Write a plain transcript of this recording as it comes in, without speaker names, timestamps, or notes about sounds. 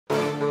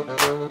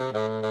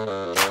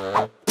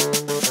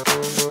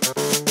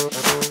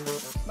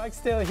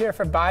still here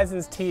for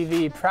Bisons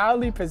TV,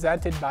 proudly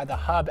presented by The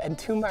Hub. And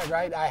to my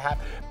right, I have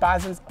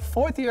Bisons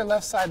fourth-year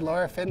left side,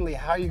 Laura Findlay.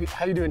 How you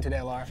doing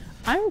today, Laura?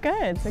 I'm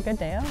good. It's a good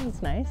day out.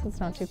 It's nice. It's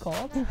not too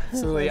cold.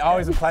 Absolutely.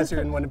 Always a pleasure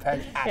in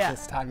Winnipeg at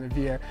this time of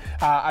year.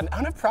 An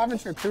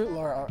out-of-province recruit,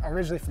 Laura,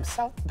 originally from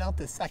South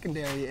Delta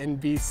Secondary in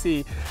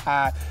BC.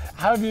 How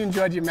have you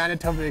enjoyed your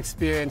Manitoba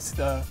experience,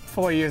 the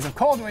 4 years of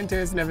cold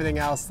winters and everything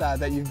else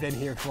that you've been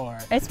here for?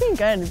 It's been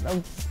good.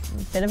 A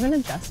bit of an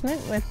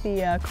adjustment with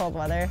the cold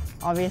weather.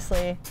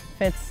 Obviously,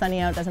 if it's sunny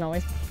out, it doesn't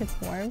always mean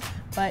it's warm.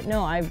 But no,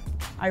 I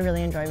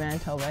really enjoy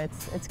Manitoba.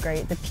 It's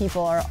great. The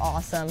people are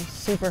awesome,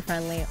 super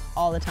friendly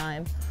all the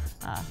time.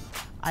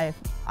 I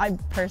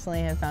personally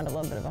have found a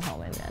little bit of a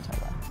home in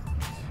Manitoba.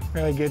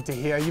 Really good to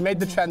hear. You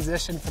made the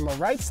transition from a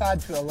right side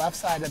to a left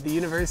side at the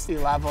university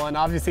level, and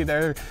obviously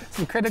there are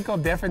some critical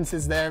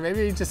differences there.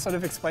 Maybe just sort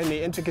of explain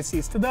the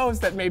intricacies to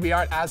those that maybe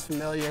aren't as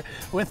familiar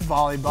with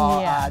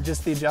volleyball,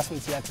 just the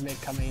adjustments you had to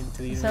make coming into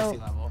the university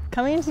level.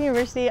 Coming into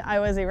university, I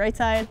was a right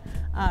side.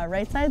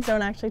 Right sides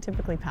don't actually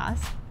typically pass,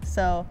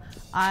 so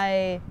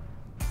I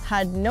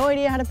had no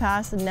idea how to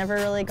pass and never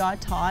really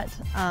got taught.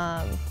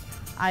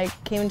 I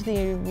came into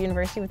the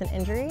university with an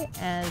injury,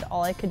 and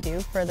all I could do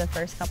for the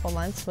first couple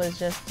months was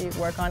just to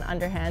work on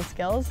underhand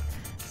skills.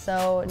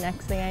 So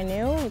next thing I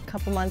knew, a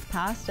couple months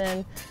passed,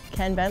 and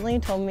Ken Bentley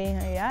told me,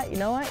 yeah, you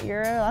know what,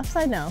 you're a left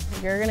side now.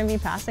 You're going to be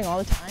passing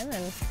all the time,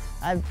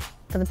 and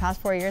for the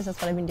past 4 years,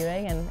 that's what I've been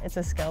doing, and it's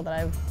a skill that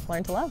I've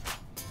learned to love.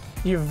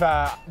 You've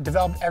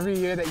developed every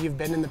year that you've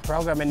been in the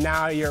program, and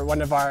now you're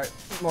one of our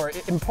more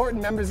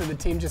important members of the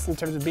team just in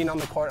terms of being on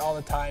the court all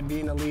the time,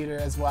 being a leader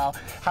as well.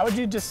 How would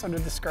you just sort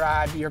of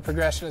describe your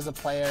progression as a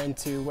player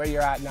into where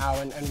you're at now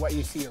and what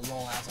you see your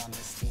role as on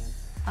this team?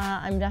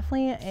 I'm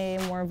definitely a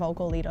more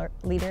vocal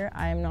leader.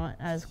 I'm not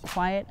as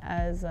quiet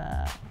as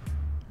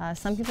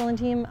some people in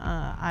the team.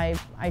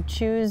 I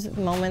choose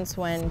moments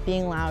when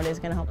being loud is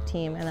going to help the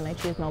team, and then I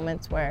choose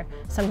moments where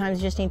sometimes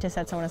you just need to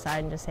set someone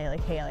aside and just say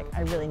like, hey, like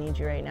I really need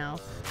you right now.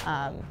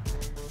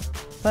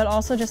 But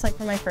also just like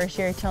from my first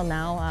year till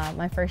now,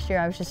 my first year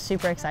I was just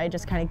super excited,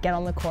 just kind of get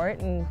on the court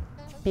and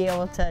be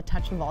able to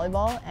touch the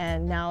volleyball,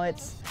 and now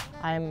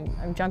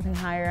I'm jumping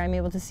higher, I'm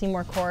able to see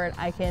more court,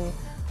 I can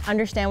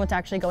understand what's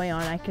actually going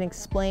on, I can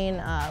explain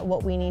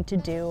what we need to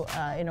do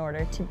in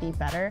order to be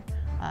better.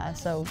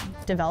 So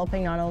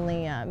developing not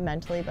only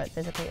mentally but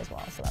physically as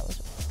well. So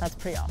that's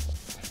pretty awesome.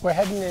 We're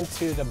heading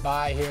into the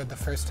bye here, the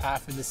first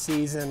half of the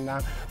season.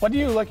 What are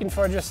you looking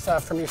for just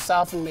from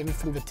yourself and maybe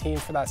from the team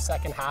for that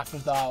second half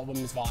of the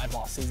women's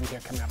volleyball season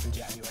here coming up in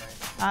January?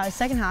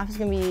 Second half is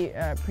going to be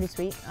pretty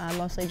sweet,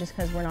 mostly just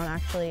because we're not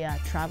actually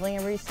traveling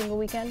every single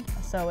weekend.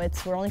 So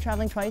we're only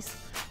traveling twice,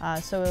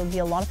 so it'll be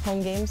a lot of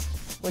home games,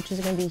 which is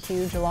going to be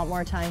huge, a lot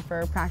more time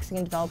for practicing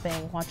and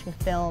developing, watching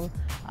film.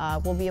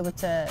 We'll be able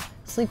to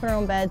sleep in our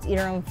own beds, eat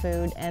our own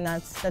food, and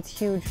that's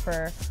huge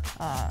for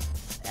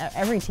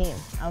every team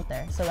out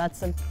there. So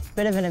that's a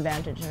bit of an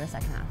advantage in the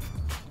second half.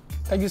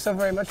 Thank you so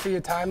very much for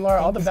your time,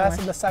 Laura. All the best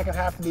in the second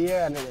half of the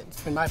year, and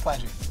it's been my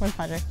pleasure. My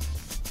pleasure.